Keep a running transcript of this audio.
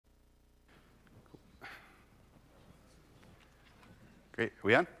Great. Are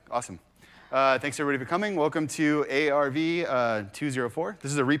we on? Awesome. Thanks everybody for coming. Welcome to ARV 204.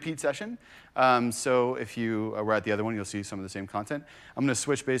 This is a repeat session. So if you were at the other one, you'll see some of the same content. I'm going to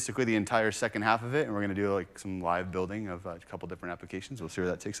switch basically the entire second half of it, and we're going to do like some live building of a couple different applications. We'll see where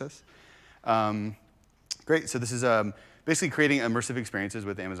that takes us. Great. So this is basically creating immersive experiences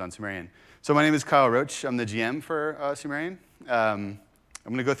with Amazon Sumerian. So my name is Kyle Roach. I'm the GM for Sumerian. I'm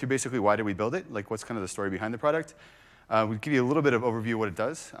going to go through basically why did we build it, like what's kind of the story behind the product. We'll give you a little bit of overview of what it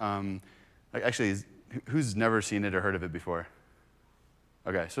does. Actually, who's never seen it or heard of it before?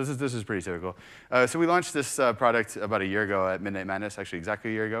 OK, so this is pretty typical. So we launched this product about a year ago at Midnight Madness, actually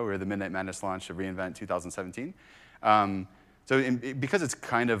exactly a year ago. We were the Midnight Madness launch of reInvent 2017. Because it's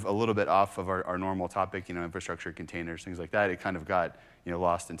kind of a little bit off of our normal topic, infrastructure, containers, things like that, it kind of got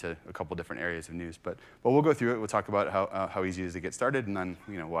lost into a couple different areas of news. But we'll go through it. We'll talk about how easy it is to get started, and then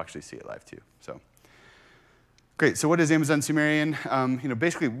we'll actually see it live too. So. Great. So what is Amazon Sumerian?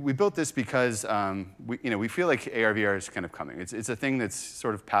 Basically, we built this because we feel like AR/VR is kind of coming. It's a thing that's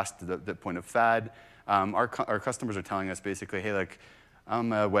sort of past the point of fad. Our customers are telling us basically, hey, like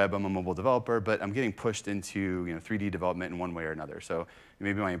I'm a web, I'm a mobile developer, but I'm getting pushed into 3D development in one way or another. So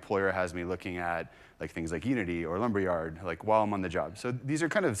maybe my employer has me looking at like things like Unity or Lumberyard, like while I'm on the job. So these are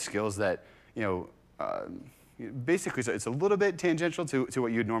kind of skills that basically it's a little bit tangential to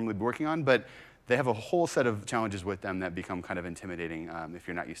what you'd normally be working on, but they have a whole set of challenges with them that become kind of intimidating if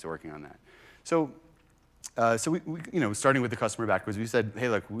you're not used to working on that. So, we starting with the customer backwards, we said, hey,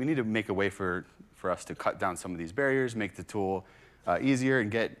 look, we need to make a way for us to cut down some of these barriers, make the tool easier,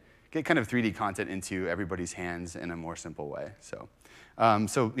 and get kind of 3D content into everybody's hands in a more simple way. So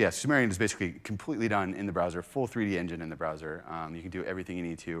yeah, Sumerian is basically completely done in the browser, full 3D engine in the browser. You can do everything you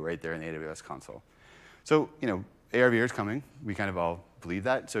need to right there in the AWS console. So, AR/VR is coming. We kind of all believe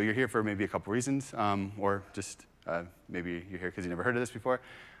that. So you're here for maybe a couple reasons, or just maybe you're here because you never heard of this before.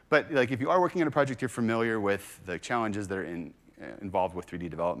 But like, if you are working on a project, you're familiar with the challenges that are involved with 3D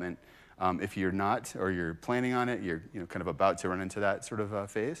development. If you're not, or you're planning on it, you're kind of about to run into that sort of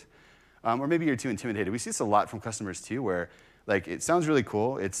phase. Or maybe you're too intimidated. We see this a lot from customers too, where like it sounds really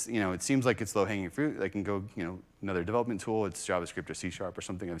cool. It's it seems like it's low-hanging fruit. They can go another development tool. It's JavaScript or C# or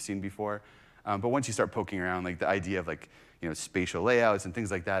something I've seen before. But once you start poking around, like the idea of like spatial layouts and things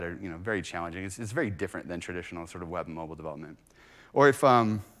like that are very challenging. It's very different than traditional sort of web and mobile development. Or if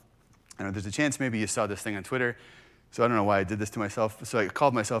there's a chance maybe you saw this thing on Twitter. So I don't know why I did this to myself. So I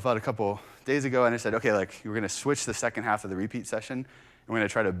called myself out a couple days ago, and I said, OK, like we're going to switch the second half of the repeat session, and we're going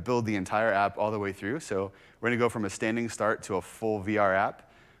to try to build the entire app all the way through. So we're going to go from a standing start to a full VR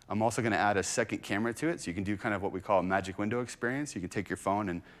app. I'm also going to add a second camera to it, so you can do kind of what we call a magic window experience. You can take your phone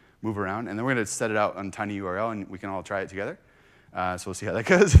and move around, and then we're going to set it out on a tiny URL, and we can all try it together. So we'll see how that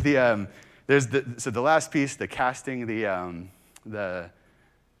goes. So the last piece, the casting the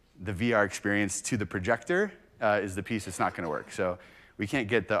VR experience to the projector is the piece that's not going to work. So we can't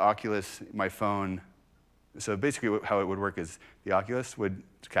get the Oculus, my phone. So basically how it would work is the Oculus would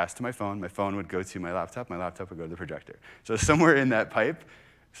cast to my phone would go to my laptop would go to the projector. So somewhere in that pipe,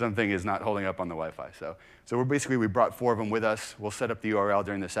 something is not holding up on the Wi-Fi. So we brought 4 of them with us. We'll set up the URL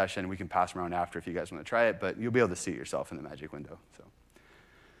during the session. We can pass them around after if you guys want to try it, but you'll be able to see it yourself in the magic window. So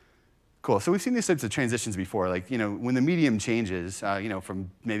cool. So we've seen these types of transitions before. Like when the medium changes,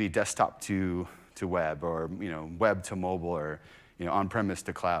 from maybe desktop to web, or web to mobile, or on-premise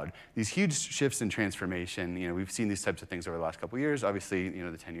to cloud. These huge shifts in transformation. We've seen these types of things over the last couple of years. Obviously,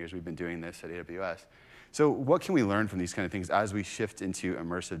 the 10 years we've been doing this at AWS. So what can we learn from these kind of things as we shift into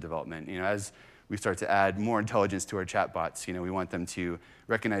immersive development? As we start to add more intelligence to our chatbots, we want them to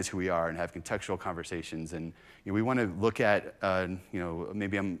recognize who we are and have contextual conversations. And we want to look at,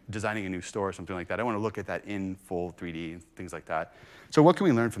 maybe I'm designing a new store or something like that. I want to look at that in full 3D, things like that. So what can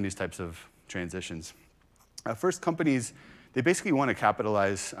we learn from these types of transitions? First, companies, they basically want to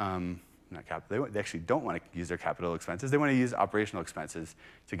capitalize, they actually don't want to use their capital expenses. They want to use operational expenses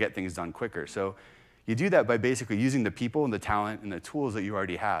to get things done quicker. So you do that by basically using the people and the talent and the tools that you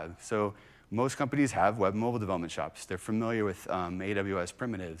already have. So most companies have web and mobile development shops. They're familiar with AWS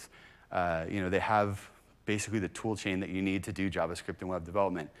primitives. They have basically the tool chain that you need to do JavaScript and web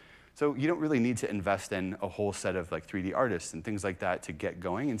development. So you don't really need to invest in a whole set of like 3D artists and things like that to get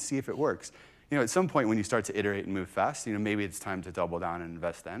going and see if it works. At some point when you start to iterate and move fast, maybe it's time to double down and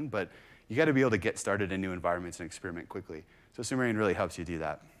invest then. But you got to be able to get started in new environments and experiment quickly. So Sumerian really helps you do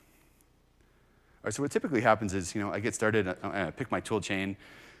that. All right, so what typically happens is, I get started, I pick my tool chain,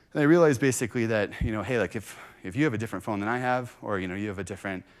 and I realize basically that, hey, like if you have a different phone than I have, or you have a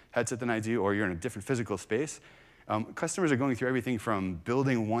different headset than I do, or you're in a different physical space, Customers are going through everything from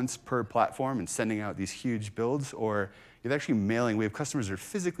building once per platform and sending out these huge builds, or you're actually mailing. We have customers that are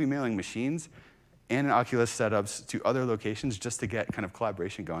physically mailing machines and Oculus setups to other locations just to get kind of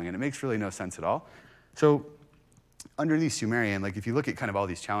collaboration going, and it makes really no sense at all. So underneath Sumerian, like if you look at kind of all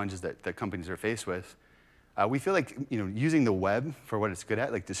these challenges that companies are faced with, we feel like using the web for what it's good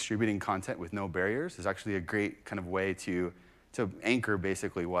at, like distributing content with no barriers, is actually a great kind of way to anchor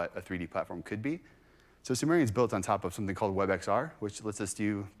basically what a 3D platform could be. So Sumerian is built on top of something called WebXR, which lets us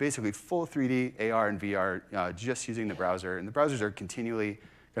do basically full 3D, AR, and VR just using the browser. And the browsers are continually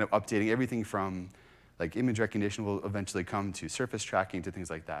kind of updating everything from like image recognition will eventually come to surface tracking to things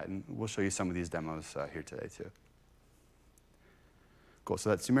like that. And we'll show you some of these demos here today too. Cool,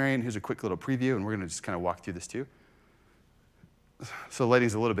 so that's Sumerian. Here's a quick little preview, and we're gonna just kind of walk through this too. So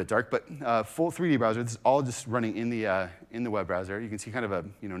lighting's a little bit dark, but full 3D browser, this is all just running in the web browser. You can see kind of a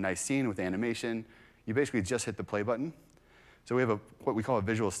nice scene with animation. You basically just hit the play button. So we have what we call a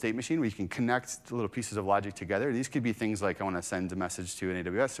visual state machine, where you can connect the little pieces of logic together. These could be things like I want to send a message to an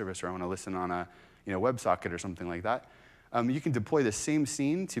AWS service, or I want to listen on a WebSocket or something like that. You can deploy the same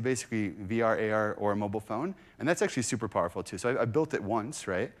scene to basically VR, AR, or a mobile phone, and that's actually super powerful too. So I built it once,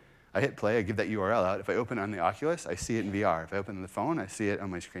 right? I hit play, I give that URL out. If I open it on the Oculus, I see it in VR. If I open it on the phone, I see it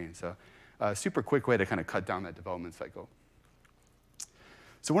on my screen. So super quick way to kind of cut down that development cycle.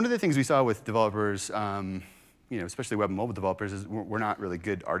 So one of the things we saw with developers, especially web and mobile developers, is we're not really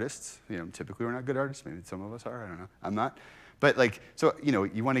good artists. Typically we're not good artists. Maybe some of us are. I don't know. I'm not. But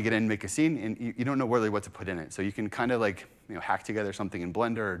you want to get in, make a scene, and you don't know really what to put in it. So you can kind of hack together something in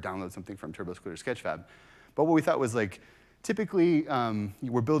Blender or download something from TurboSquid or Sketchfab. But what we thought was typically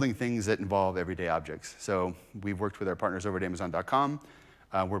we're building things that involve everyday objects. So we've worked with our partners over at Amazon.com.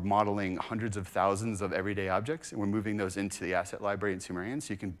 We're modeling hundreds of thousands of everyday objects, and we're moving those into the asset library in Sumerian,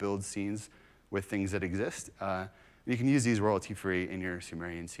 so you can build scenes with things that exist. You can use these royalty-free in your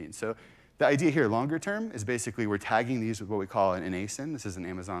Sumerian scenes. So the idea here longer term is basically we're tagging these with what we call an ASIN. This is an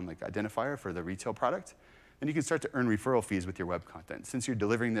Amazon identifier for the retail product. And you can start to earn referral fees with your web content. Since you're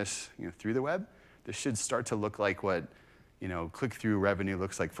delivering this through the web, this should start to look like what click-through revenue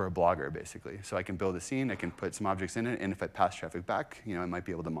looks like for a blogger, basically. So I can build a scene, I can put some objects in it, and if I pass traffic back, I might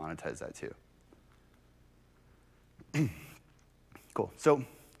be able to monetize that too. Cool, so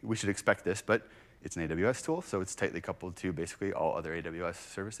we should expect this, but it's an AWS tool, so it's tightly coupled to basically all other AWS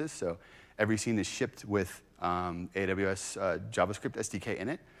services. So every scene is shipped with AWS JavaScript SDK in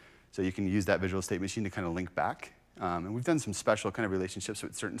it. So you can use that visual state machine to kind of link back. And we've done some special kind of relationships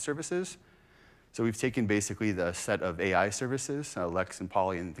with certain services. So we've taken basically the set of AI services, Lex and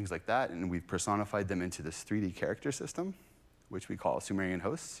Poly and things like that, and we've personified them into this 3D character system, which we call Sumerian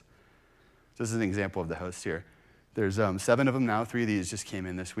hosts. So this is an example of the hosts here. There's 7 of them now. 3 of these just came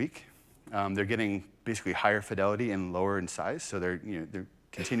in this week. They're getting basically higher fidelity and lower in size, so they're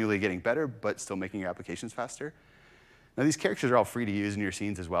continually getting better, but still making your applications faster. Now these characters are all free to use in your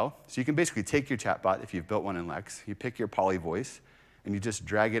scenes as well. So you can basically take your chatbot, if you've built one in Lex, you pick your Poly voice, and you just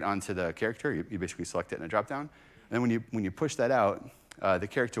drag it onto the character. You basically select it in a dropdown. And then when you push that out, the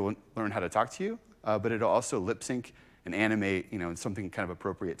character will learn how to talk to you, but it'll also lip sync and animate something kind of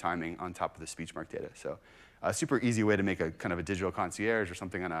appropriate timing on top of the speech mark data. So a super easy way to make a kind of a digital concierge or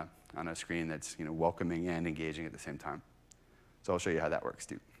something on a screen that's welcoming and engaging at the same time. So I'll show you how that works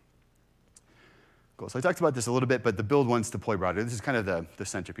too. Cool. So I talked about this a little bit, but the build once, deploy broader. This is kind of the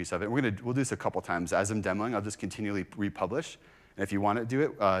centerpiece of it. We'll do this a couple times. As I'm demoing, I'll just continually republish. And if you want to do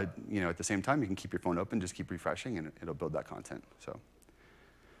it, at the same time, you can keep your phone open, just keep refreshing, and it'll build that content. So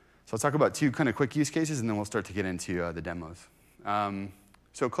I'll talk about 2 kind of quick use cases, and then we'll start to get into the demos.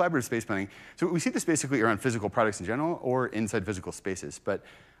 So collaborative space planning. So we see this basically around physical products in general or inside physical spaces. But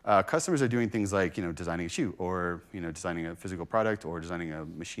customers are doing things like designing a shoe or designing a physical product or designing a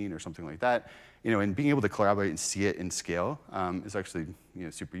machine or something like that. And being able to collaborate and see it in scale is actually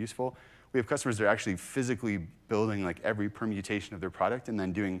super useful. We have customers that are actually physically building every permutation of their product and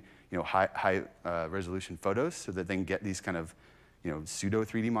then doing high resolution photos so that they can get these kind of pseudo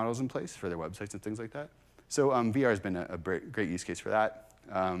 3D models in place for their websites and things like that. So VR has been a great use case for that.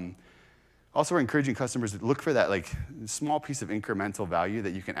 Also, we're encouraging customers to look for that small piece of incremental value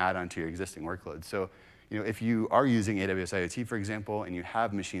that you can add onto your existing workload. So if you are using AWS IoT, for example, and you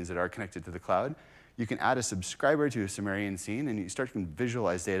have machines that are connected to the cloud, you can add a subscriber to a Sumerian scene, and you start to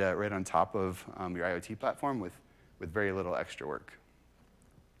visualize data right on top of your IoT platform with very little extra work.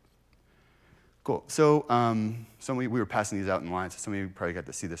 Cool. So we were passing these out in line, so some of you probably got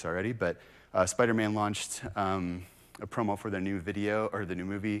to see this already, but Spider-Man launched a promo for their new video, or the new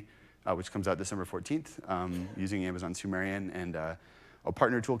movie, which comes out December 14th, using Amazon Sumerian. And a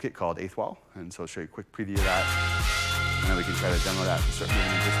partner toolkit called Eighthwall, and so I'll show you a quick preview of that, and then we can try to demo that and start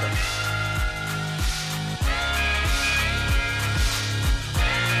moving into stuff.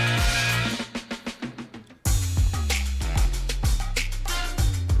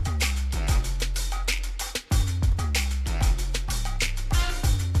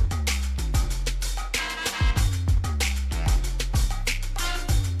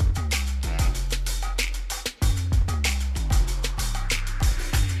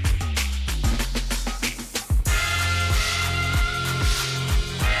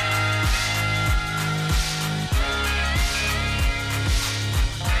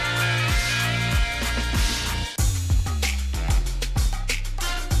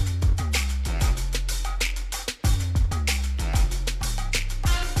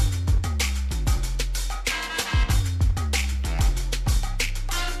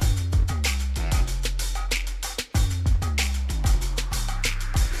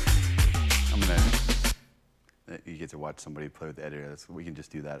 You get to watch somebody play with the editor. We can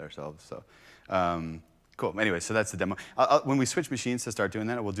just do that ourselves. So, cool. Anyway, so that's the demo. When we switch machines to start doing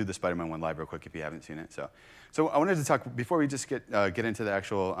that, we'll do the Spider-Man one live real quick if you haven't seen it. So I wanted to talk, before we just get into the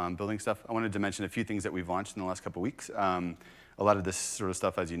actual building stuff, I wanted to mention a few things that we've launched in the last couple weeks. A lot of this sort of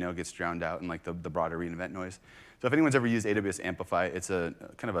stuff, as you know, gets drowned out in like the broader reInvent noise. So if anyone's ever used AWS Amplify, it's a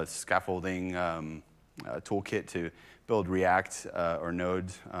kind of a scaffolding toolkit to build React or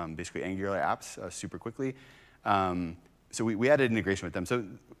Node, basically Angular apps super quickly. So we added integration with them. So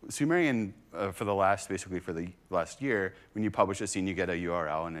Sumerian, for the last year, when you publish a scene, you get a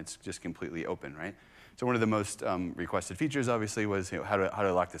URL, and it's just completely open, right? So one of the most requested features, obviously, was how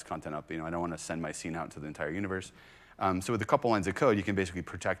to lock this content up. I don't want to send my scene out to the entire universe. So with a couple lines of code, you can basically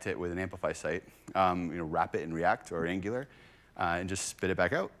protect it with an Amplify site, wrap it in React or Angular, and just spit it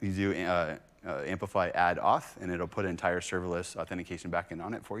back out. You do Amplify add auth, and it'll put an entire serverless authentication backend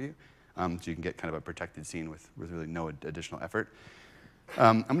on it for you. So you can get kind of a protected scene with really no additional effort.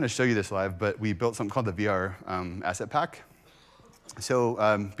 I'm going to show you this live, but we built something called the VR Asset Pack.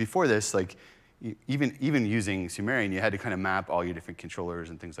 So before this, like even using Sumerian, you had to kind of map all your different controllers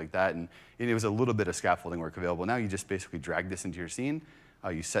and things like that, and it was a little bit of scaffolding work available. Now you just basically drag this into your scene,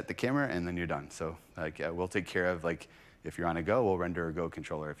 you set the camera, and then you're done. So we'll take care of, like, if you're on a Go, we'll render a Go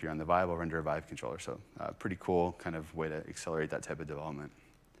controller. If you're on the Vive, we'll render a Vive controller. So pretty cool kind of way to accelerate that type of development.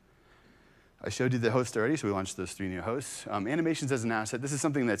 I showed you the host already, so we launched those 3 new hosts. Animations as an asset, this is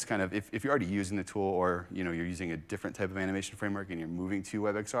something that's kind of, if you're already using the tool, or you're using a different type of animation framework and you're moving to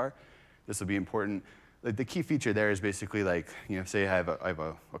WebXR, this will be important. The key feature there is basically like, say I have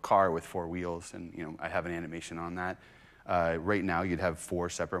a car with 4 wheels, and I have an animation on that. Right now, you'd have 4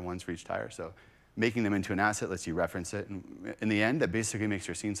 separate ones for each tire. So making them into an asset lets you reference it. And in the end, that basically makes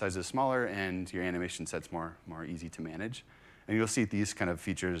your scene sizes smaller and your animation sets more easy to manage. And you'll see these kind of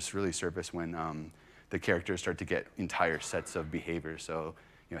features really surface when the characters start to get entire sets of behaviors. So,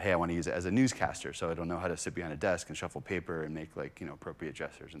 hey, I want to use it as a newscaster, so I don't know how to sit behind a desk and shuffle paper and make appropriate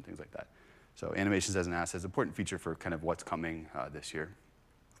gestures and things like that. So animations as an asset is an important feature for kind of what's coming this year.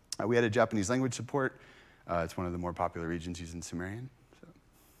 We added Japanese language support. It's one of the more popular regions using Sumerian. So,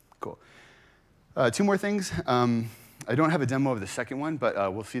 cool. 2 more things. I don't have a demo of the second one, but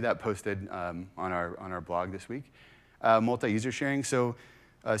we'll see that posted on our blog this week. Multi-user sharing. So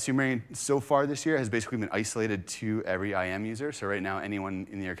Sumerian so far this year has basically been isolated to every IAM user. So right now, anyone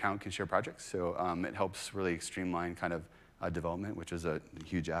in your account can share projects. So it helps really streamline kind of development, which is a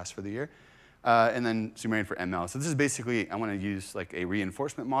huge ask for the year. And then Sumerian for ML. So this is basically, I want to use like a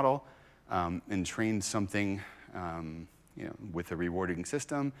reinforcement model and train something with a rewarding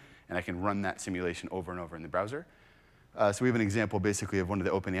system. And I can run that simulation over and over in the browser. So we have an example basically of one of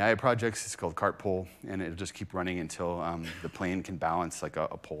the OpenAI projects. It's called Cart Pole, and it'll just keep running until the plane can balance like a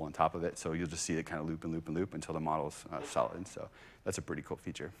pole on top of it. So you'll just see it kind of loop and loop and loop until the model's solid. So that's a pretty cool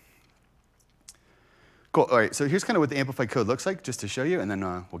feature. Cool. All right, so here's kind of what the Amplify code looks like, just to show you, and then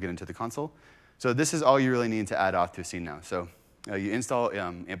we'll get into the console. So this is all you really need to add auth to a scene now. So you install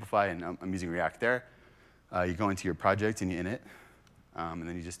Amplify, and I'm using React there. You go into your project and you init, and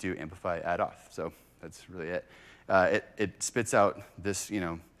then you just do Amplify add auth. So that's really it. It spits out this,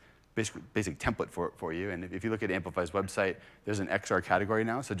 basic template for you. And if you look at Amplify's website, there's an XR category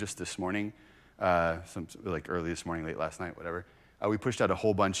now. So just this morning, like early this morning, late last night, whatever, we pushed out a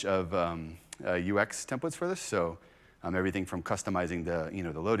whole bunch of UX templates for this. So everything from customizing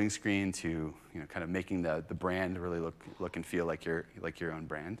the loading screen to kind of making the brand really look and feel like your own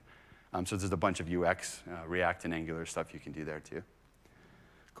brand. So there's a bunch of UX, React and Angular stuff you can do there too.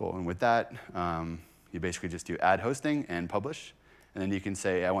 Cool. And with that, you basically just do add hosting and publish. And then you can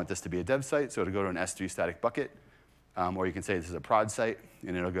say, I want this to be a dev site, so it'll go to an S3 static bucket. or you can say this is a prod site,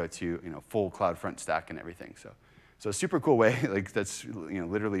 and it'll go to full CloudFront stack and everything. So a super cool way. Like that's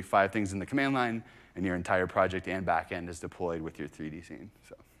literally 5 things in the command line, and your entire project and backend is deployed with your 3D scene.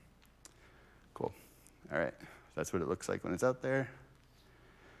 So cool. All right, so that's what it looks like when it's out there.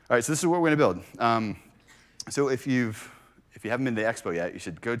 All right, so this is what we're going to build. So if you haven't been to Expo yet, you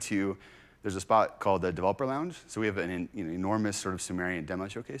should go to. There's a spot called the Developer Lounge. So we have an enormous sort of Sumerian demo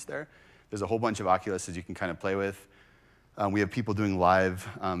showcase there. There's a whole bunch of Oculuses you can kind of play with. We have people doing live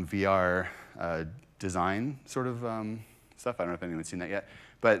VR design sort of stuff. I don't know if anyone's seen that yet.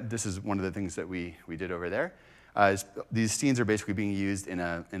 But this is one of the things that we did over there. These scenes are basically being used in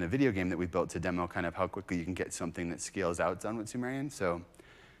a video game that we built to demo kind of how quickly you can get something that scales out done with Sumerian. So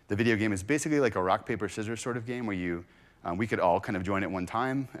the video game is basically like a rock, paper, scissors sort of game where we could all kind of join at one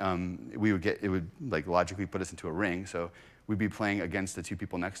time. It would like logically put us into a ring. So we'd be playing against the 2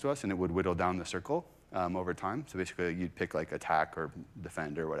 people next to us, and it would whittle down the circle over time. So basically, you'd pick like attack or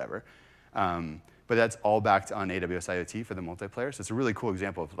defend or whatever. But that's all backed on AWS IoT for the multiplayer. So it's a really cool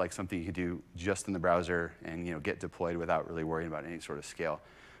example of like something you could do just in the browser and get deployed without really worrying about any sort of scale.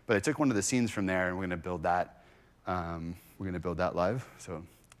 But I took one of the scenes from there, and we're going to build that. Live. So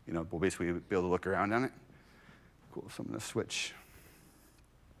we'll basically be able to look around on it. Cool. So I'm going to switch.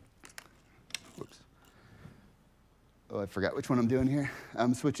 Whoops. Oh, I forgot which one I'm doing here.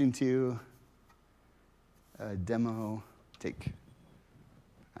 I'm switching to demo take.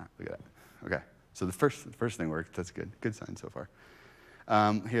 Look at that. OK. So the first thing worked. That's good. Good sign so far.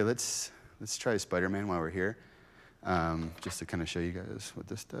 Here, let's try Spider-Man while we're here, just to kind of show you guys what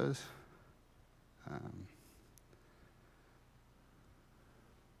this does.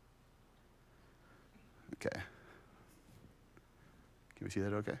 OK. Can we see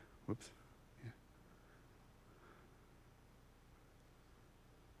that OK? Whoops. Yeah.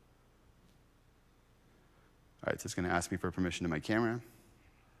 All right, so it's going to ask me for permission to my camera.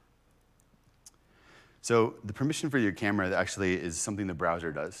 So the permission for your camera actually is something the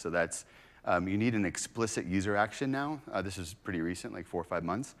browser does. So that's you need an explicit user action now. This is pretty recent, like 4 or 5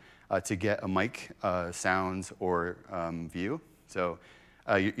 months, to get a mic, sounds, or view. So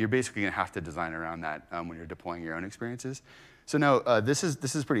you're basically going to have to design around that when you're deploying your own experiences. So now this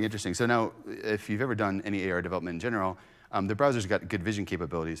is pretty interesting. So now if you've ever done any AR development in general, the browser's got good vision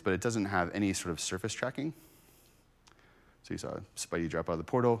capabilities, but it doesn't have any sort of surface tracking. So you saw Spidey drop out of the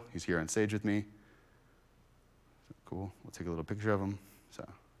portal. He's here on stage with me. Cool. We'll take a little picture of him. So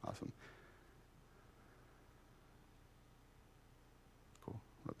awesome. Cool.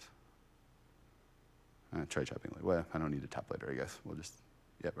 Whoops. Try chopping. Well, I don't need to tap later, I guess. We'll just.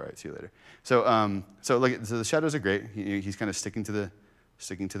 Yep. All right. See you later. So so the shadows are great. He's kind of sticking to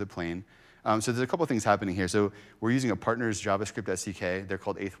the plane. So there's a couple things happening here. So we're using a partner's JavaScript SDK. They're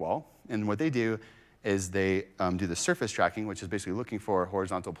called Eighth Wall, and what they do is they do the surface tracking, which is basically looking for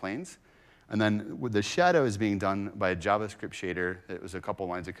horizontal planes. And then the shadow is being done by a JavaScript shader that was a couple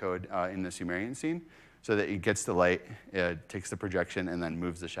lines of code in the Sumerian scene, so that it gets the light, takes the projection, and then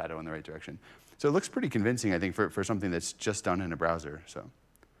moves the shadow in the right direction. So it looks pretty convincing, I think, for something that's just done in a browser. So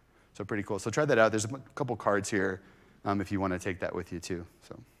pretty cool. So try that out. There's a couple cards here if you want to take that with you, too.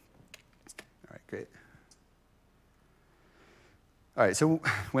 So, all right, great. All right, so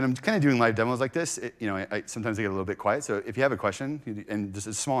when I'm kind of doing live demos like this, sometimes I get a little bit quiet. So if you have a question, and just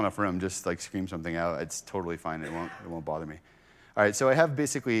a small enough room, just like scream something out. It's totally fine. It won't bother me. All right, so I have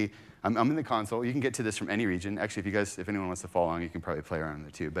basically, I'm in the console. You can get to this from any region. Actually, if anyone wants to follow along, you can probably play around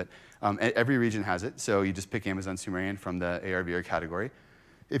there too. But every region has it. So you just pick Amazon Sumerian from the AR/VR category.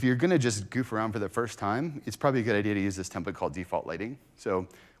 If you're going to just goof around for the first time, it's probably a good idea to use this template called default lighting. So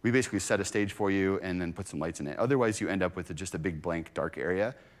we basically set a stage for you and then put some lights in it. Otherwise, you end up with just a big blank dark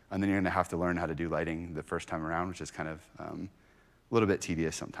area, and then you're going to have to learn how to do lighting the first time around, which is kind of a little bit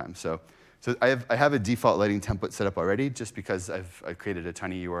tedious sometimes. So I have a default lighting template set up already, just because I've created a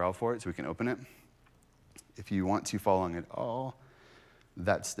tiny URL for it, so we can open it. If you want to follow along at all,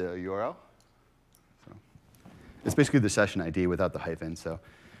 that's the URL. So it's basically the session ID without the hyphen. So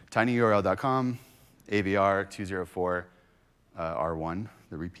tinyurl.com, AVR 204 R1,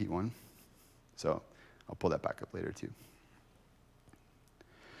 the repeat one. So I'll pull that back up later, too.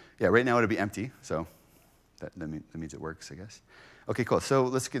 Yeah, right now it'll be empty, so that means it works, I guess. OK, cool. So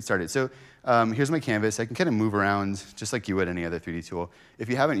let's get started. So here's my canvas. I can kind of move around just like you would any other 3D tool. If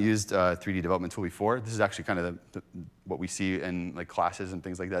you haven't used a 3D development tool before, this is actually kind of what we see in like classes and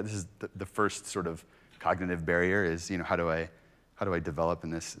things like that. This is the first sort of cognitive barrier is how do I develop in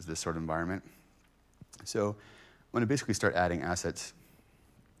this sort of environment? So I'm going to basically start adding assets.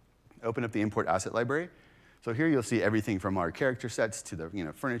 Open up the import asset library. So here you'll see everything from our character sets to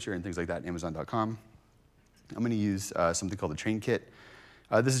the furniture and things like that, Amazon.com. I'm going to use something called the train kit.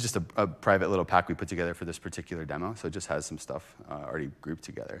 This is just a private little pack we put together for this particular demo, so it just has some stuff already grouped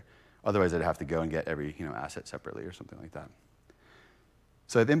together. Otherwise, I'd have to go and get every asset separately or something like that.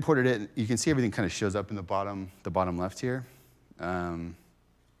 So I've imported it. You can see everything kind of shows up in the bottom left here. I'll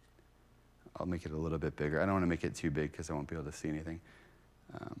make it a little bit bigger. I don't want to make it too big because I won't be able to see anything.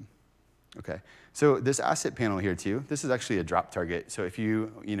 Okay, so this asset panel here too, this is actually a drop target. So if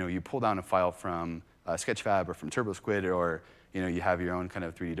you pull down a file from Sketchfab or from TurboSquid, or you have your own kind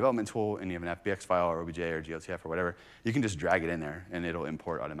of 3D development tool and you have an FBX file or OBJ or GLTF or whatever, you can just drag it in there and it'll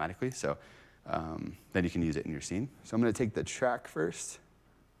import automatically. So then you can use it in your scene. So I'm going to take the track first.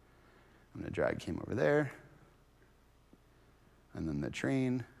 I'm going to drag him over there. And then the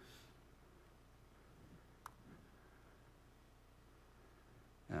train.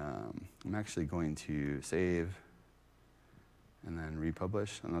 I'm actually going to save and then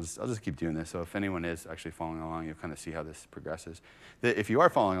republish. And I'll just keep doing this. So if anyone is actually following along, you'll kind of see how this progresses. If you are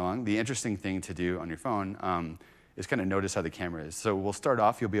following along, the interesting thing to do on your phone is kind of notice how the camera is. So we'll start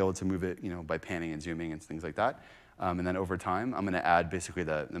off, you'll be able to move it by panning and zooming and things like that. And then over time, I'm going to add basically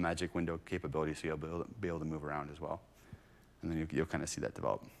the magic window capability so you'll be able to move around as well. And then you'll kind of see that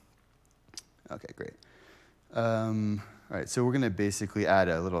develop. OK, great. All right, so we're going to basically add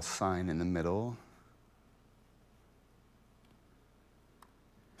a little sign in the middle.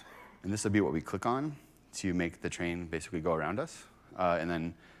 And this will be what we click on to make the train basically go around us. And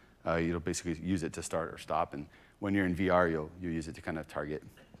then you'll basically use it to start or stop. And when you're in VR, you'll use it to kind of target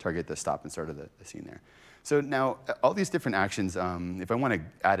the stop and start of the scene there. So now, all these different actions, if I want to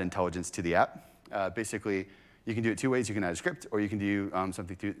add intelligence to the app, basically, you can do it two ways. You can add a script, or you can do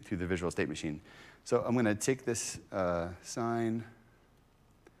something through the visual state machine. So I'm going to take this sign,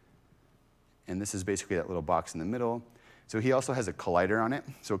 and this is basically that little box in the middle. So he also has a collider on it.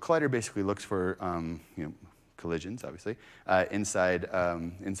 So a collider basically looks for collisions, obviously, inside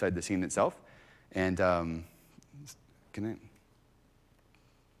the scene itself. And can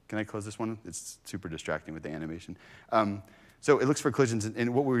I close this one? It's super distracting with the animation. So it looks for collisions,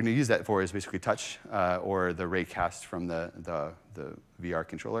 and what we're going to use that for is basically touch or the raycast from the VR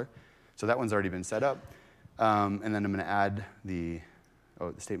controller. So that one's already been set up. And then I'm going to add the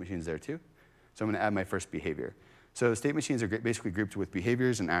state machine's there too. So I'm going to add my first behavior. So state machines are basically grouped with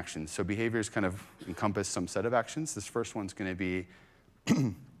behaviors and actions. So behaviors kind of encompass some set of actions. This first one's going to be,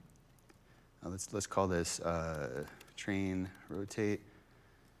 let's call this train rotate.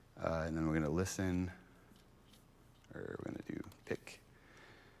 And then we're going to listen, or we're going to do pick.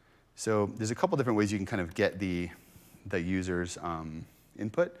 So there's a couple different ways you can kind of get the user's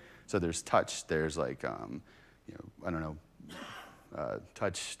input. So there's touch, there's like, I don't know,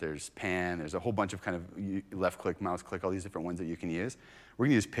 touch, there's pan, there's a whole bunch of kind of left click, mouse click, all these different ones that you can use. We're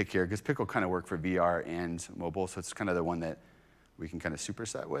going to use pick here, because pick will kind of work for VR and mobile, so it's kind of the one that we can kind of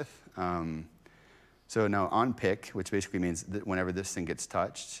superset with. So now on pick, which basically means that whenever this thing gets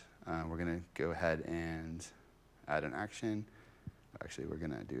touched, we're going to go ahead and add an action. Actually, we're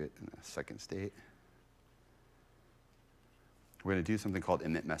going to do it in a second state. We're going to do something called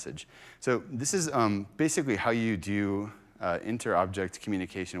emit message. So this is basically how you do inter-object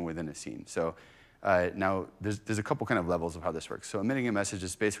communication within a scene. So now there's a couple kind of levels of how this works. So emitting a message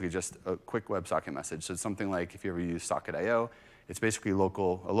is basically just a quick WebSocket message. So it's something like if you ever use Socket.io, it's basically a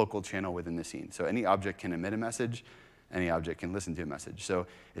local channel within the scene. So any object can emit a message, any object can listen to a message. So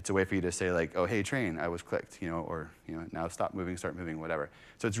it's a way for you to say like, oh, hey, train, I was clicked, or now stop moving, start moving, whatever.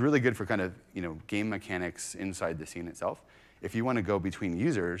 So it's really good for kind of game mechanics inside the scene itself. If you want to go between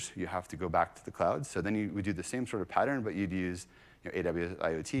users, you have to go back to the cloud. So then you would do the same sort of pattern, but you'd use AWS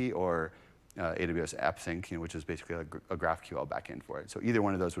IoT or AWS AppSync, which is basically a GraphQL backend for it. So either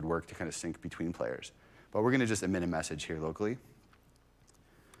one of those would work to kind of sync between players. But we're going to just emit a message here locally.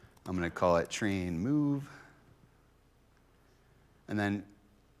 I'm going to call it train move. And then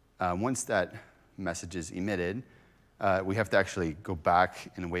once that message is emitted, we have to actually go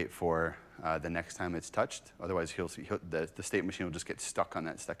back and wait for the next time it's touched. Otherwise, the state machine will just get stuck on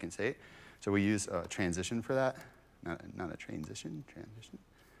that second state. So we use a transition for that. Not a transition, transition.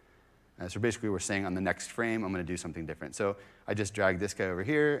 So basically, we're saying on the next frame, I'm going to do something different. So I just drag this guy over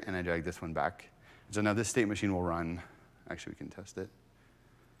here, and I drag this one back. So now this state machine will run. Actually, we can test it.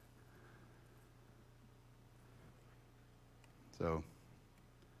 So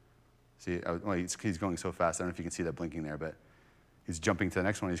see, well, he's going so fast. I don't know if you can see that blinking there, but he's jumping to the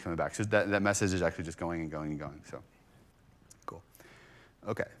next one. He's coming back. So that message is actually just going and going and going. So cool.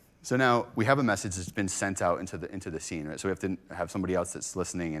 OK. So now we have a message that's been sent out into the scene, right? So we have to have somebody else that's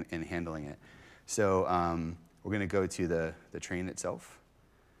listening and handling it. So we're going to go to the train itself.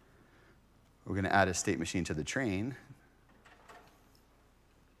 we're going to add a state machine to the train.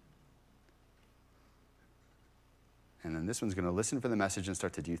 And then this one's going to listen for the message and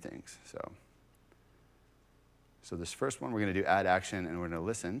start to do things. So this first one, we're going to do add action, and we're going to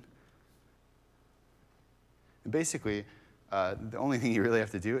listen. And basically, the only thing you really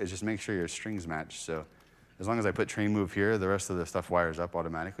have to do is just make sure your strings match. So as long as I put train move here, the rest of the stuff wires up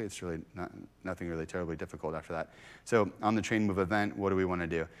automatically. It's really nothing really terribly difficult after that. So on the train move event, what do we want to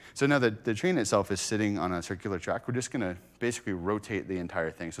do? So now the train itself is sitting on a circular track. We're just going to basically rotate the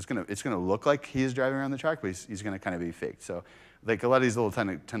entire thing. So it's going to look like he's driving around the track, but he's going to kind of be faked. So like a lot of these little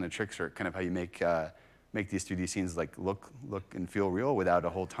ton of tricks are kind of how you make these 3D scenes like look and feel real without a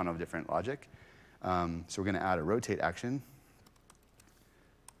whole ton of different logic. So we're going to add a rotate action.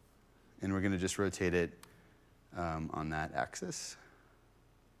 And we're going to just rotate it on that axis.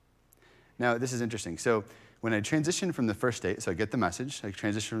 Now, this is interesting. So when I transition from the first state, so I get the message, I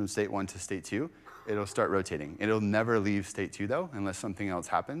transition from state 1 to state 2, it'll start rotating. It'll never leave state 2, though, unless something else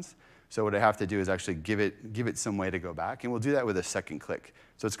happens. So what I have to do is actually give it some way to go back. And we'll do that with a second click.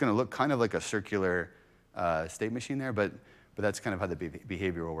 So it's going to look kind of like a circular state machine there, but that's kind of how the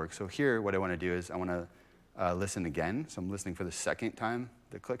behavior will work. So here, what I want to do is I want to listen again. So I'm listening for the second time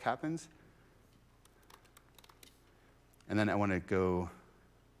the click happens. And then I want to go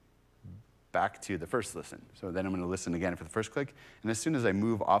back to the first listen. So then I'm going to listen again for the first click. And as soon as I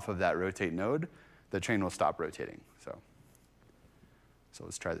move off of that rotate node, the train will stop rotating. So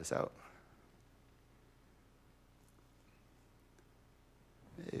let's try this out.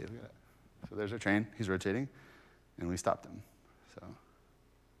 Hey, look at that. So there's our train. He's rotating. And we stopped him. So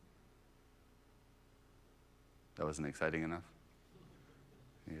that wasn't exciting enough.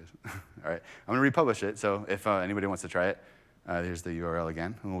 All right, I'm going to republish it. So if anybody wants to try it, here's the URL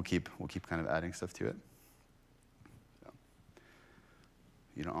again, and we'll keep kind of adding stuff to it. So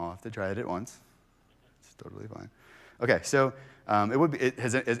you don't all have to try it at once. It's totally fine. Okay, so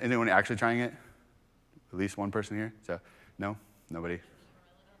is anyone actually trying it? At least one person here. So no, nobody.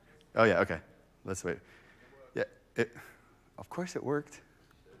 Oh yeah, okay. Let's wait. Yeah, of course it worked.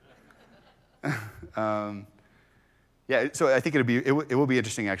 Yeah, so I think it will be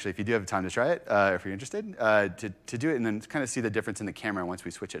interesting, actually, if you do have time to try it, if you're interested, to do it and then kind of see the difference in the camera once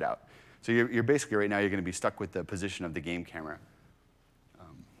we switch it out. So you're basically, right now, you're going to be stuck with the position of the game camera.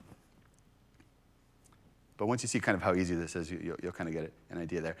 But once you see kind of how easy this is, you'll kind of get an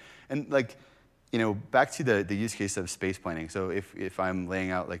idea there. And like, back to the use case of space planning. So if I'm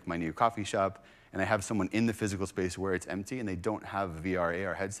laying out like my new coffee shop and I have someone in the physical space where it's empty and they don't have a VR,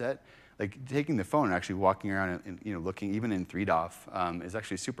 AR headset, like taking the phone and actually walking around and looking even in 3DOF is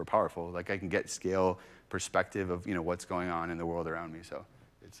actually super powerful. Like I can get scale perspective of what's going on in the world around me. So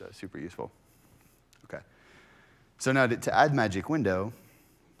it's super useful. Okay. So now to add Magic Window,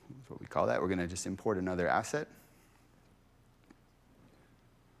 that's what we call that. We're going to just import another asset.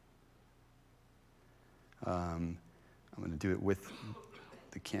 I'm going to do it with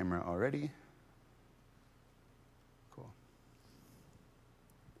the camera already.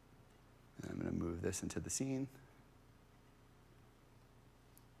 I'm going to move this into the scene.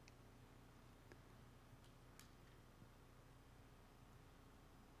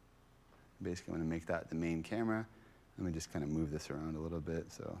 Basically, I'm going to make that the main camera. Let me just kind of move this around a little bit.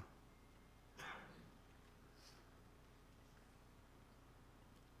 So,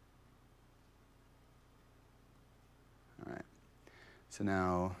 all right. So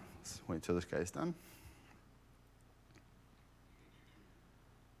now let's wait till this guy's done.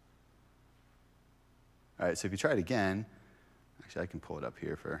 All right, so if you try it again, actually I can pull it up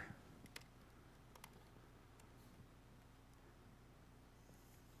here for.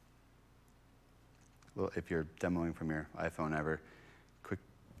 Well, if you're demoing from your iPhone ever,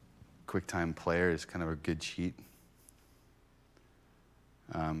 QuickTime Player is kind of a good cheat.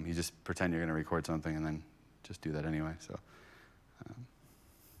 You just pretend you're going to record something and then just do that anyway. So,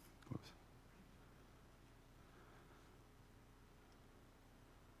 whoops.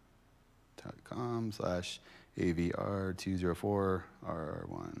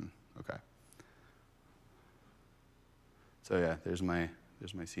 .com/AVR204RR1. Okay. So yeah, there's my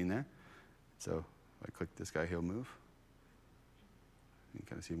scene there. So if I click this guy, he'll move. You can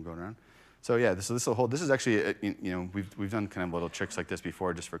kind of see him going around. So yeah, this is actually we've done kind of little tricks like this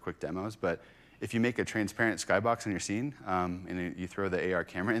before just for quick demos. But if you make a transparent skybox in your scene and you throw the AR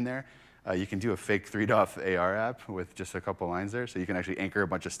camera in there, you can do a fake 3DOF AR app with just a couple lines there. So you can actually anchor a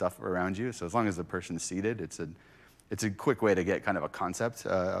bunch of stuff around you. So as long as the person's seated, it's a quick way to get kind of a concept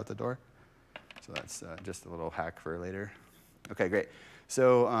out the door. So that's just a little hack for later. Okay, great.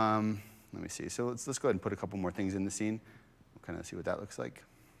 So let me see. So let's go ahead and put a couple more things in the scene. We'll kind of see what that looks like.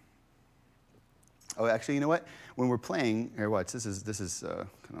 Oh, actually, you know what? When we're playing, here, watch.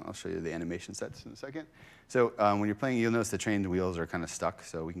 I'll show you the animation sets in a second. So when you're playing, you'll notice the train wheels are kind of stuck.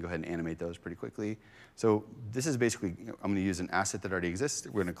 So we can go ahead and animate those pretty quickly. So this is basically, I'm going to use an asset that already exists.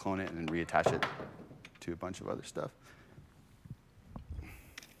 We're going to clone it and then reattach it to a bunch of other stuff.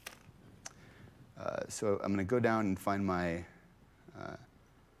 So I'm going to go down and find my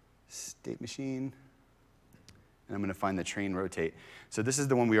state machine. And I'm going to find the train rotate. So this is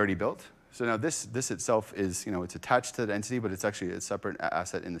the one we already built. So now this itself is, it's attached to the entity, but it's actually a separate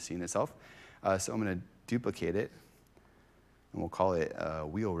asset in the scene itself. So I'm going to duplicate it, and we'll call it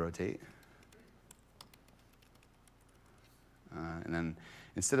wheel rotate. And then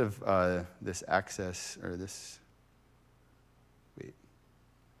instead of this access, or this, wait.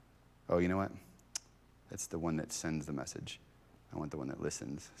 Oh, you know what? That's the one that sends the message. I want the one that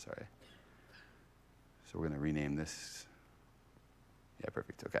listens, sorry. So we're going to rename this. Yeah,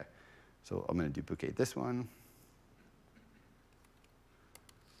 perfect, okay. So I'm going to duplicate this one.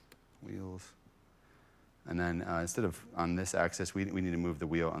 Wheels. And then instead of on this axis, we need to move the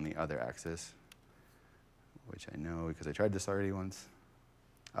wheel on the other axis, which I know because I tried this already once.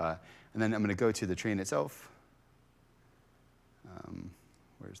 And then I'm going to go to the train itself.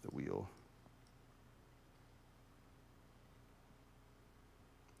 Where's the wheel?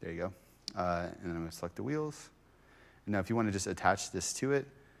 There you go. And then I'm going to select the wheels. And now if you want to just attach this to it,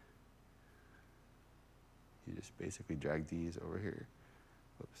 you just basically drag these over here.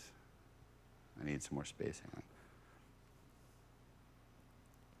 Whoops. I need some more space. Hang on.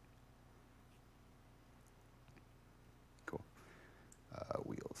 Cool.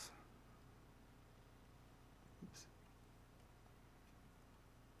 Wheels. Oops.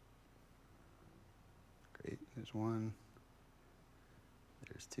 Great. There's one.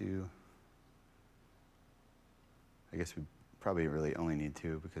 There's two. I guess we probably really only need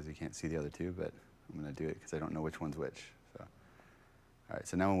two because you can't see the other two, but I'm going to do it because I don't know which one's which. So, all right,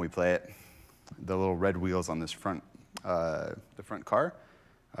 so now when we play it, the little red wheels on this front, the front car,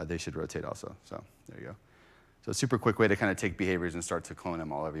 they should rotate also. So there you go. So a super quick way to kind of take behaviors and start to clone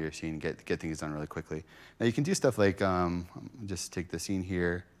them all over your scene, get things done really quickly. Now you can do stuff like just take the scene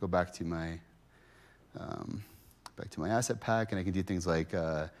here, go back to my asset pack, and I can do things like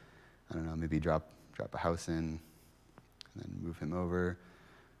I don't know, maybe drop a house in, and then move him over.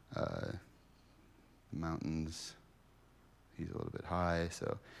 Mountains. He's a little bit high,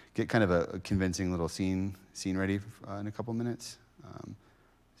 so get kind of a convincing little scene ready in a couple minutes.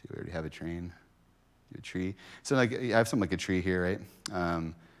 See, we already have a train, do a tree. So like I have something like a tree here, right?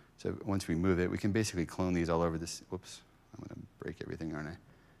 So once we move it, we can basically clone these all over this. Whoops, I'm gonna break everything, aren't I?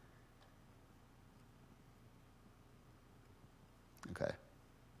 Okay.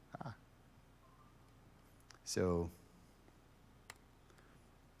 So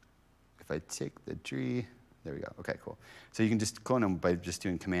if I take the tree, there we go. Okay, cool. So you can just clone them by just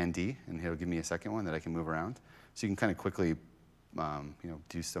doing Command D, and it'll give me a second one that I can move around. So you can kind of quickly,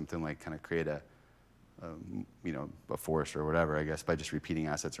 do something like kind of create a forest or whatever, I guess, by just repeating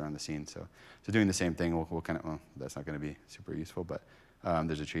assets around the scene. So doing the same thing, we'll kind of, well, that's not going to be super useful, but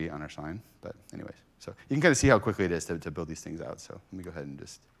there's a tree on our sign. But anyways, so you can kind of see how quickly it is to build these things out. So let me go ahead and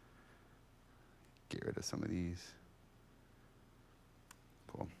just get rid of some of these.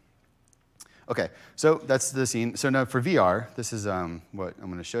 Cool. Okay, so that's the scene. So now for VR, this is what I'm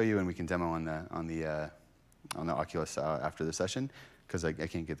going to show you, and we can demo on the Oculus after the session, because I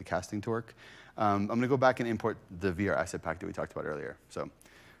can't get the casting to work. I'm going to go back and import the VR asset pack that we talked about earlier. So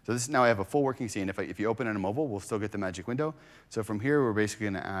this now I have a full working scene. If you open it on a mobile, we'll still get the magic window. So from here, we're basically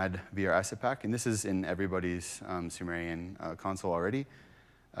going to add VR asset pack, and this is in everybody's Sumerian console already.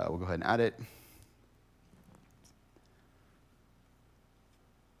 We'll go ahead and add it.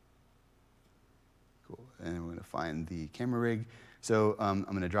 Cool. And we're going to find the camera rig. So I'm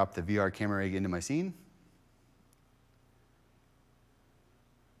going to drop the VR camera rig into my scene.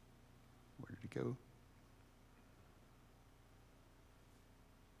 Where did it go?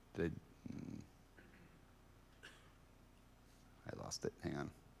 I lost it. Hang on.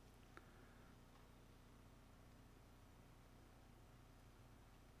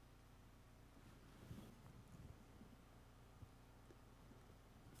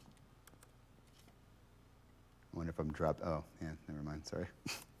 I wonder if I'm dropped. Oh, yeah, never mind. Sorry.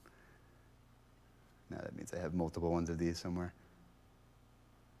 Now that means I have multiple ones of these somewhere.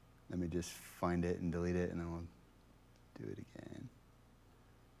 Let me just find it and delete it, and then we'll do it again.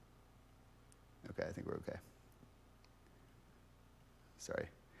 Okay, I think we're okay. Sorry.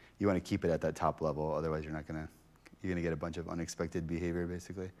 You want to keep it at that top level, otherwise you're going to get a bunch of unexpected behavior,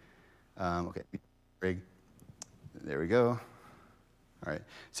 basically. Okay, rig. There we go. All right.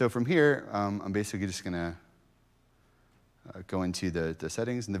 So from here, I'm basically just going to go into the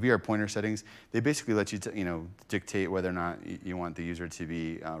settings. And the VR pointer settings, they basically let you dictate whether or not you want the user to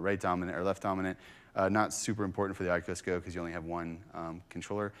be right dominant or left dominant. Not super important for the Oculus Go because you only have one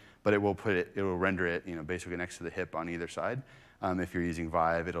controller, but it will render it basically next to the hip on either side. If you're using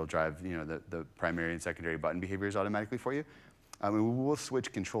Vive, it'll drive the primary and secondary button behaviors automatically for you. And we'll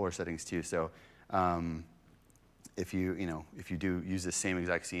switch controller settings too. So if you do use the same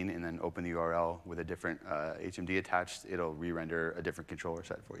exact scene and then open the URL with a different HMD attached, it'll re-render a different controller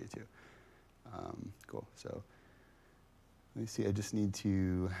set for you too. Cool. So let me see. I just need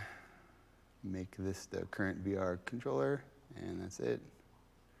to make this the current VR controller, and that's it.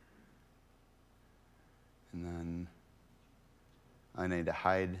 And then I need to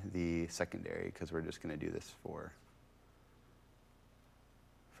hide the secondary because we're just going to do this for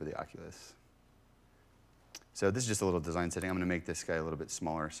the Oculus. So this is just a little design setting. I'm going to make this guy a little bit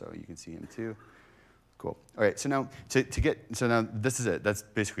smaller so you can see him too. Cool. All right. So now now this is it. That's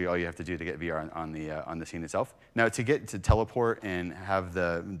basically all you have to do to get VR on the scene itself. Now to teleport and have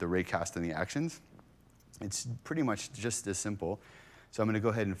the raycast and the actions, it's pretty much just as simple. So I'm going to go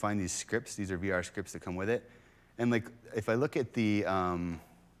ahead and find these scripts. These are VR scripts that come with it. And like if I look at the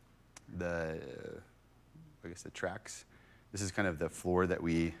tracks, this is kind of the floor that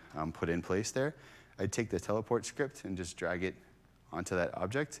we put in place there. I'd take the teleport script and just drag it onto that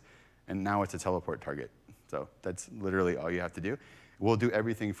object, and now it's a teleport target. So that's literally all you have to do. We'll do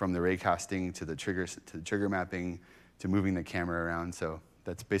everything from the raycasting to the trigger mapping to moving the camera around. So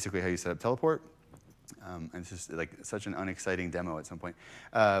that's basically how you set up teleport. And it's just like such an unexciting demo at some point.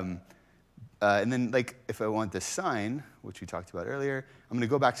 And then like if I want the sign, which we talked about earlier, I'm going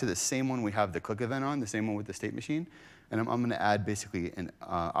to go back to the same one we have the click event on, the same one with the state machine. And I'm going to add basically an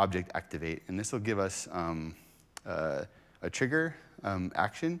object activate. And this will give us a trigger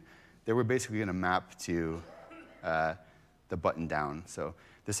action that we're basically going to map to the button down. So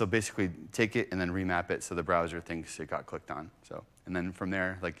this will basically take it and then remap it so the browser thinks it got clicked on. So, and then from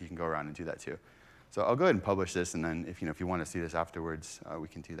there, like you can go around and do that too. So I'll go ahead and publish this, and then if you want to see this afterwards, we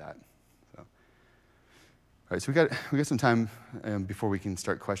can do that. So, all right, so we got some time before we can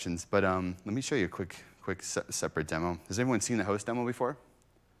start questions. But let me show you a quick separate demo. Has anyone seen the host demo before?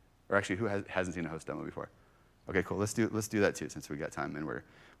 Or actually, who hasn't seen a host demo before? Okay, cool. Let's do that too, since we got time, and we're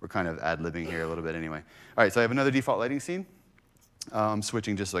kind of ad-libbing here a little bit anyway. All right, so I have another default lighting scene. I'm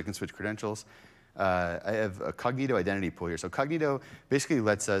switching just so I can switch credentials. I have a Cognito identity pool here. So Cognito basically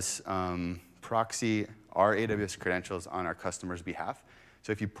lets us proxy our AWS credentials on our customer's behalf.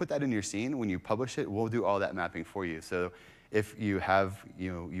 So if you put that in your scene, when you publish it, we'll do all that mapping for you. So if you have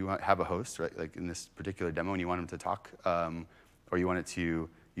you have a host, right, like in this particular demo, and you want them to talk, or you want it to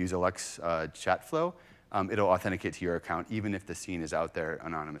use Alex chat flow, it'll authenticate to your account even if the scene is out there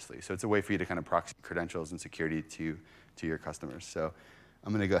anonymously. So it's a way for you to kind of proxy credentials and security to your customers. So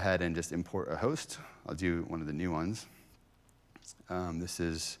I'm going to go ahead and just import a host. I'll do one of the new ones. This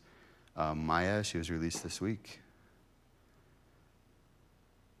is Maya. She was released this week.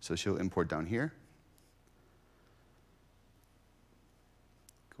 So she'll import down here.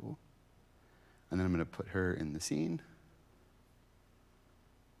 Cool. And then I'm going to put her in the scene.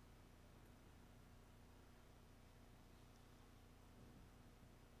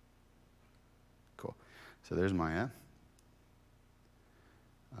 Cool. So there's Maya.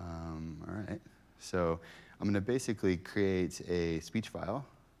 All right. So I'm going to basically create a speech file.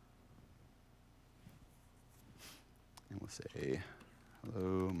 And we'll say,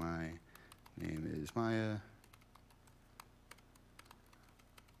 hello, my name is Maya.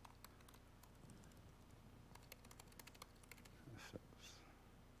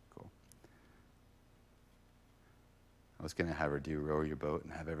 Cool. I was going to have her do row your boat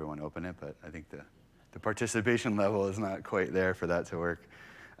and have everyone open it, but I think the participation level is not quite there for that to work.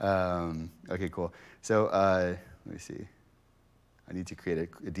 Okay, cool. So let me see. I need to create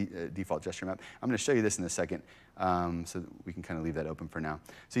a default gesture map. I'm going to show you this in a second, so we can kind of leave that open for now.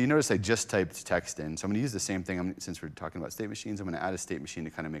 So you notice I just typed text in. So I'm going to use the same thing. Since we're talking about state machines, I'm going to add a state machine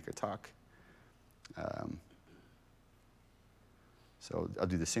to kind of make it talk. So I'll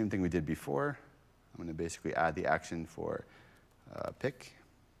do the same thing we did before. I'm going to basically add the action for pick.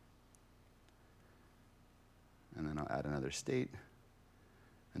 And then I'll add another state.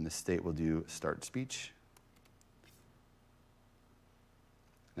 And the state will do start speech.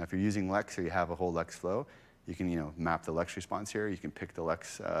 Now, if you're using Lex or you have a whole Lex flow, you can map the Lex response here. You can pick the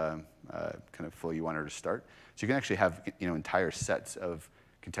Lex kind of flow you want her to start. So you can actually have entire sets of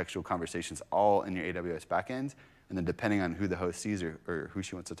contextual conversations all in your AWS backend. And then depending on who the host sees or who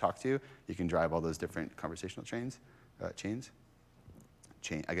she wants to talk to, you can drive all those different conversational chains.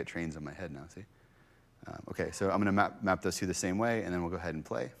 I get trains on my head now, see? Okay, so I'm going to map those two the same way, and then we'll go ahead and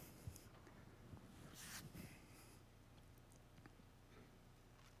play.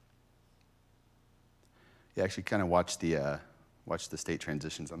 Yeah, actually kind of watch the state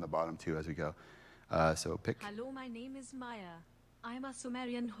transitions on the bottom too as we go. So pick. Hello, my name is Maya. I'm a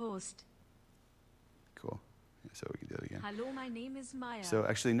Sumerian host. Cool. Yeah, so we can do it again. Hello, my name is Maya. So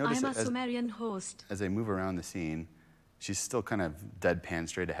actually notice I'm a Sumerian host. As I move around the scene, she's still kind of deadpan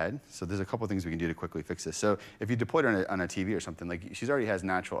straight ahead. So there's a couple things we can do to quickly fix this. So if you deployed her on a TV or something, like she already has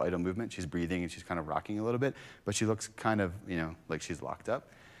natural idle movement. She's breathing and she's kind of rocking a little bit, but she looks kind of, like she's locked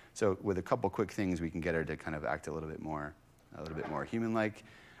up. So with a couple quick things, we can get her to kind of act a little bit more human-like.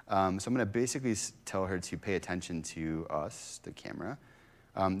 So I'm going to basically tell her to pay attention to us, the camera.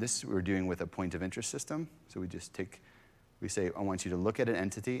 This we're doing with a point of interest system. So we say, I want you to look at an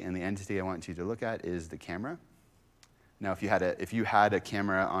entity, and the entity I want you to look at is the camera. Now, if you had a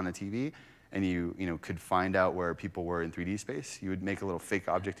camera on a TV, and you could find out where people were in 3D space, you would make a little fake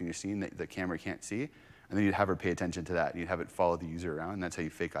object in your scene that the camera can't see, and then you'd have her pay attention to that, and you'd have it follow the user around, and that's how you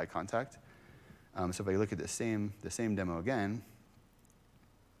fake eye contact. So if I look at the same demo again,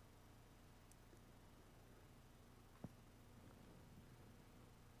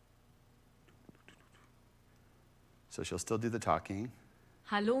 so she'll still do the talking.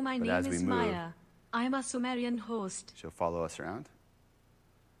 Hello, my name is Maya. I'm a Sumerian host. She'll follow us around,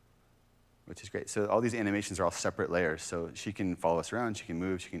 which is great. So all these animations are all separate layers. So she can follow us around, she can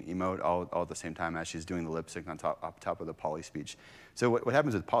move, she can emote all at the same time as she's doing the lip sync on top of the Poly speech. So what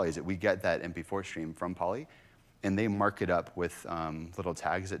happens with Poly is that we get that MP4 stream from Poly, and they mark it up with little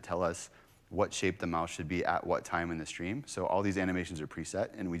tags that tell us what shape the mouse should be at what time in the stream. So all these animations are preset,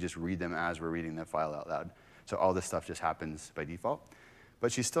 and we just read them as we're reading the file out loud. So all this stuff just happens by default.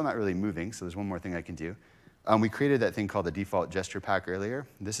 But she's still not really moving, so there's one more thing I can do. We created that thing called the default gesture pack earlier.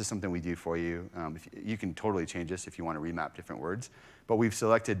 This is something we do for you. You can totally change this if you want to remap different words. But we've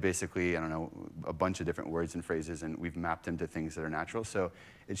selected basically, I don't know, a bunch of different words and phrases, and we've mapped them to things that are natural. So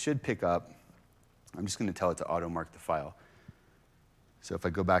it should pick up. I'm just going to tell it to auto-mark the file. So if I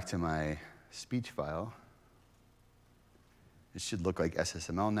go back to my speech file, it should look like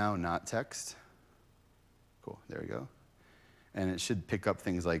SSML now, not text. Cool, there we go. And it should pick up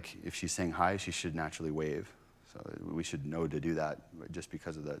things like if she's saying hi, she should naturally wave. So we should know to do that just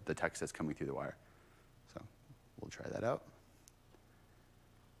because of the text that's coming through the wire. So we'll try that out.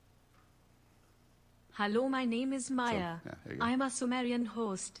 Hello, my name is Maya. So, yeah, there you go. I'm a Sumerian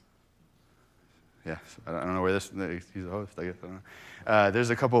host. Yeah, so I don't know where he's a host, I guess. I don't know. There's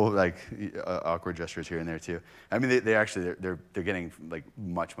a couple awkward gestures here and there too. I mean, they're getting like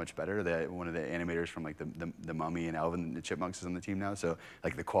much better. One of the animators from like the Mummy and Alvin the Chipmunks is on the team now, so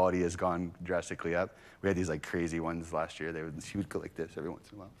like the quality has gone drastically up. We had these like crazy ones last year. She would go like this every once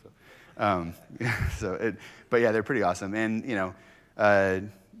in a while. So, but yeah, they're pretty awesome. And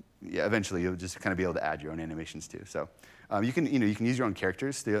yeah, eventually you'll just kind of be able to add your own animations too. So. You can use your own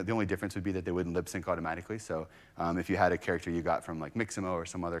characters. The only difference would be that they wouldn't lip sync automatically. So if you had a character you got from like Mixamo or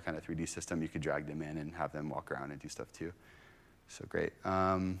some other kind of 3D system, you could drag them in and have them walk around and do stuff too. So great.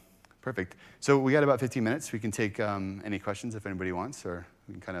 Perfect. So we got about 15 minutes. We can take any questions if anybody wants, or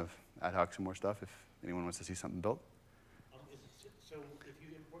we can kind of ad hoc some more stuff if anyone wants to see something built. So if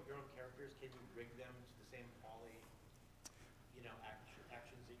you import your own characters, can you rig them to the same Poly,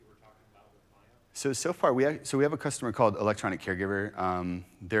 actions that you were talking about with Maya? So far, we have a customer called Electronic Caregiver.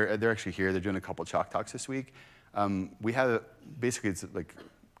 They're actually here. They're doing a couple Chalk Talks this week. We have basically it's like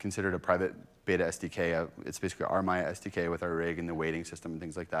considered a private beta SDK. It's basically our Maya SDK with our rig and the weighting system and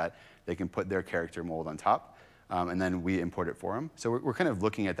things like that. They can put their character mold on top, and then we import it for them. So we're kind of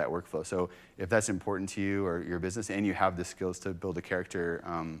looking at that workflow. So if that's important to you or your business, and you have the skills to build a character,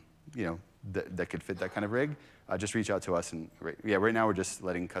 that could fit that kind of rig, just reach out to us. And right now we're just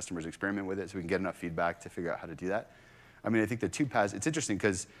letting customers experiment with it so we can get enough feedback to figure out how to do that. I mean, I think the two paths, it's interesting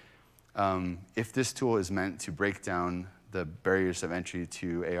because if this tool is meant to break down the barriers of entry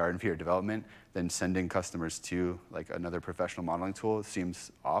to AR and VR development, then sending customers to like another professional modeling tool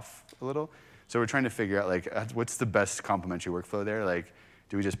seems off a little. So we're trying to figure out like what's the best complementary workflow there. Like,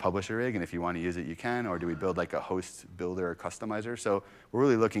 do we just publish a rig and if you want to use it, you can, or do we build like a host builder or customizer? So we're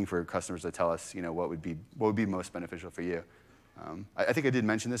really looking for customers to tell us, what would be most beneficial for you. I think I did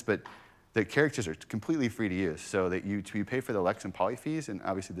mention this, but the characters are completely free to use. So that you pay for the Lex and Poly fees, and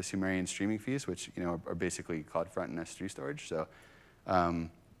obviously the Sumerian streaming fees, which are basically CloudFront and S3 storage. So, I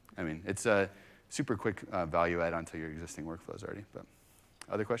mean, it's a super quick value add onto your existing workflows already. But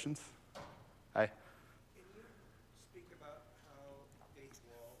other questions? Hi. Can you speak about how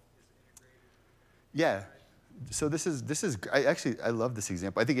Faithwall is integrated? Yeah. So this is I love this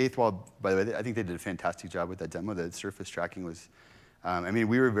example. I think Eighth Wall, by the way, I think they did a fantastic job with that demo. The surface tracking was, I mean,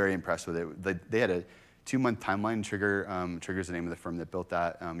 we were very impressed with it. They had a 2-month timeline. Trigger's the name of the firm that built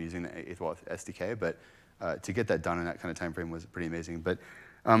that using the Eighth Wall SDK. But to get that done in that kind of time frame was pretty amazing. But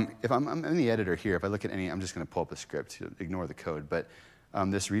if I'm in the editor here, if I look at any, I'm just going to pull up a script. Ignore the code. But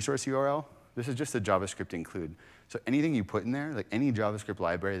this resource URL, this is just a JavaScript include. So anything you put in there, like any JavaScript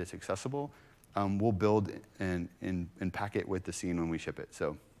library that's accessible, we'll build and pack it with the scene when we ship it.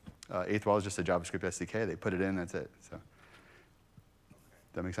 So Eighth Wall is just a JavaScript SDK. They put it in, that's it. So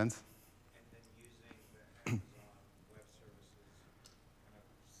does that make sense? And then using the Amazon Web Services kind of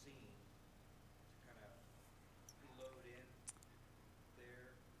scene to kind of load in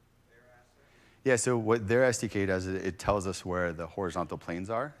their assets? Yeah, so what their SDK does is it tells us where the horizontal planes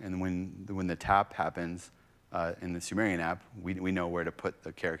are. And when the tap happens, in the Sumerian app, we know where to put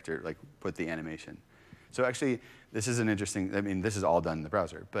the character, like put the animation. So actually, this is an interesting, I mean, this is all done in the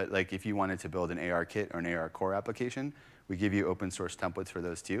browser. But like if you wanted to build an ARKit or an AR core application, we give you open source templates for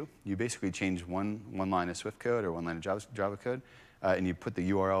those too. You basically change one line of Swift code or one line of Java code, and you put the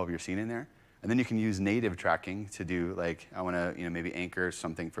URL of your scene in there. And then you can use native tracking to do like, I want to maybe anchor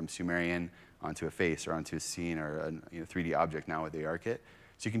something from Sumerian onto a face or onto a scene or a 3D object now with the ARKit.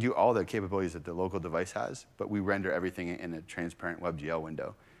 So you can do all the capabilities that the local device has, but we render everything in a transparent WebGL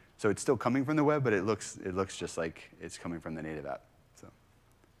window. So it's still coming from the web, but it looks just like it's coming from the native app. So.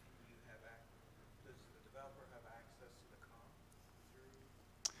 Does the developer have access to the com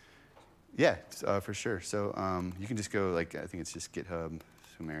through? Yeah, for sure. So you can just go like, I think it's just GitHub,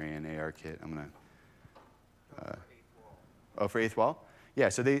 Sumerian, ARKit. I'm gonna. Oh, for Eighth Wall? Yeah.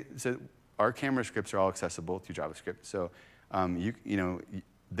 So our camera scripts are all accessible through JavaScript. So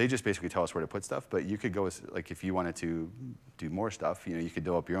they just basically tell us where to put stuff, but you could go, like if you wanted to do more stuff, you could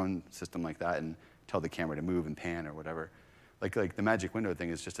develop your own system like that and tell the camera to move and pan or whatever. Like the magic window thing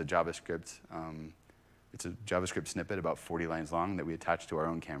is just a JavaScript, it's a JavaScript snippet about 40 lines long that we attach to our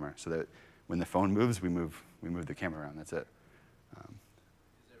own camera so that when the phone moves, we move the camera around, that's it. Is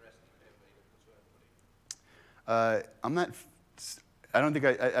there SDK available to everybody? I don't think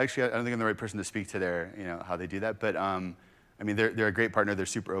I'm the right person to speak to their, how they do that, but I mean, they're a great partner. They're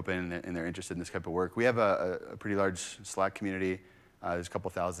super open and they're interested in this type of work. We have a pretty large Slack community. There's a couple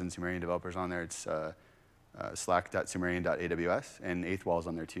thousand Sumerian developers on there. It's slack.sumerian.aws, and Eighth Wall is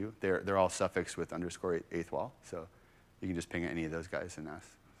on there too. They're all suffixed with _ Eighth Wall, so you can just ping any of those guys and ask.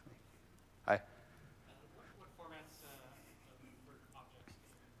 So. Hi. What formats for objects do you import?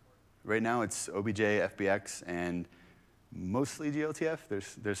 Right now it's OBJ, FBX, and mostly GLTF.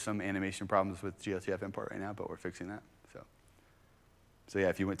 There's some animation problems with GLTF import right now, but we're fixing that. So yeah,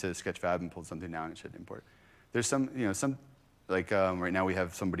 if you went to Sketchfab and pulled something down, it should import. There's some, like right now we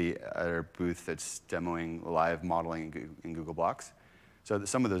have somebody at our booth that's demoing live modeling in Google Blocks. So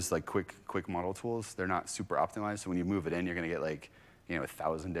some of those like quick model tools, they're not super optimized. So when you move it in, you're going to get like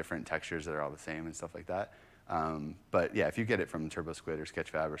 1,000 different textures that are all the same and stuff like that. But yeah, if you get it from TurboSquid or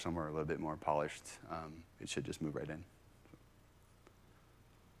Sketchfab or somewhere a little bit more polished, it should just move right in.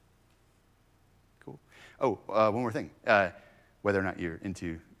 Cool. Oh, one more thing. Whether or not you're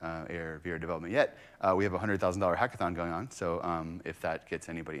into AR or VR development yet, we have a $100,000 hackathon going on. So if that gets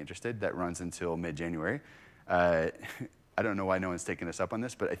anybody interested, that runs until mid-January. I don't know why no one's taken us up on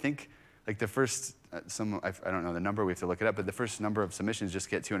this, but I think like the first, I don't know the number, we have to look it up, but the first number of submissions just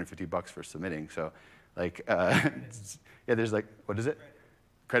get $250 for submitting. So like, yeah, there's like, what is it?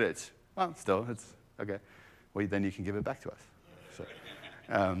 Credits. Well, still, it's okay. Well, then you can give it back to us. So,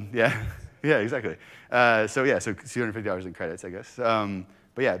 yeah. Yeah, exactly. So $250 in credits, I guess.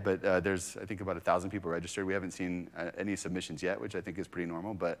 But there's, I think, about 1,000 people registered. We haven't seen any submissions yet, which I think is pretty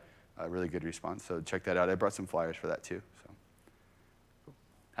normal, but a really good response. So check that out. I brought some flyers for that too. So, cool.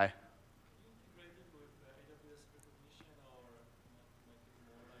 Hi. Can you integrate it with AWS recognition, or make it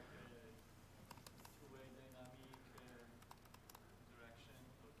more like a two-way dynamic interaction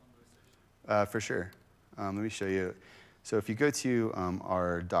or conversation? For sure. Let me show you. So if you go to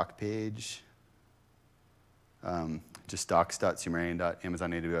our doc page, just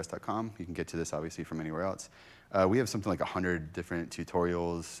docs.sumerian.amazonaws.com, you can get to this obviously from anywhere else. We have something like 100 different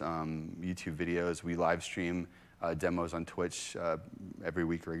tutorials, YouTube videos. We live stream demos on Twitch every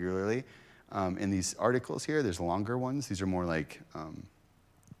week regularly. In these articles here, there's longer ones. These are more like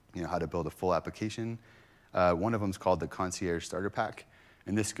how to build a full application. One of them is called the Concierge Starter Pack.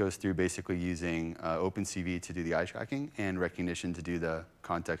 And this goes through basically using OpenCV to do the eye tracking and Rekognition to do the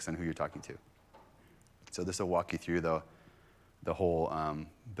context on who you're talking to. So this will walk you through the whole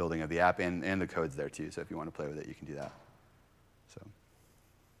building of the app and the codes there too. So if you want to play with it, you can do that. So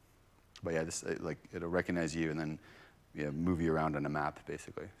But yeah, this like it'll recognize you and then move you around on a map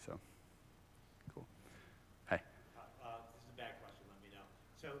basically. So cool. Hey. This is a bad question. Let me know.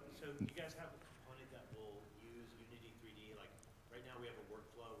 So you guys have a component that will use Unity 3D. Like right now, we have a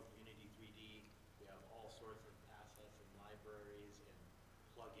workflow with Unity 3D. We have all sorts of assets and libraries and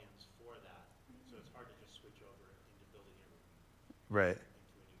plugins for that. So it's hard to just switch over into building everything Right.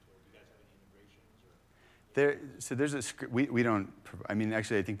 into a new tool. Do you guys have any integrations or? So there's a script. We don't. I mean,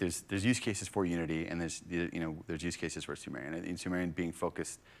 actually, I think there's use cases for Unity, and there's use cases for Sumerian. And in Sumerian being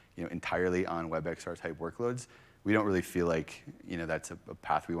focused entirely on WebXR type workloads, we don't really feel like that's a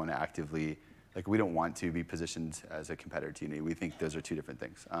path we want to actively, like we don't want to be positioned as a competitor to Unity. We think those are two different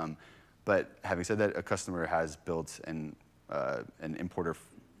things. But having said that, a customer has built an importer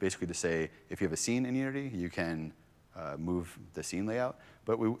basically to say if you have a scene in Unity, you can move the scene layout,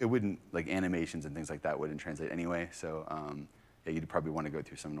 but it wouldn't, like animations and things like that wouldn't translate anyway. So yeah, you'd probably want to go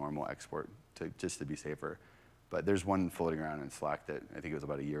through some normal export just to be safer. But there's one floating around in Slack that I think it was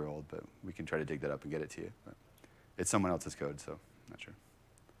about a year old, but we can try to dig that up and get it to you. But it's someone else's code, so I'm not sure.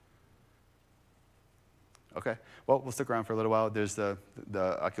 Okay, well, we'll stick around for a little while. There's the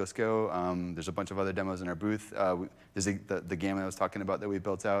Oculus Go. There's a bunch of other demos in our booth. There's the Gamma I was talking about that we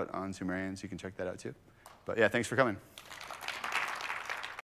built out on Sumerian, so you can check that out too. But yeah, thanks for coming.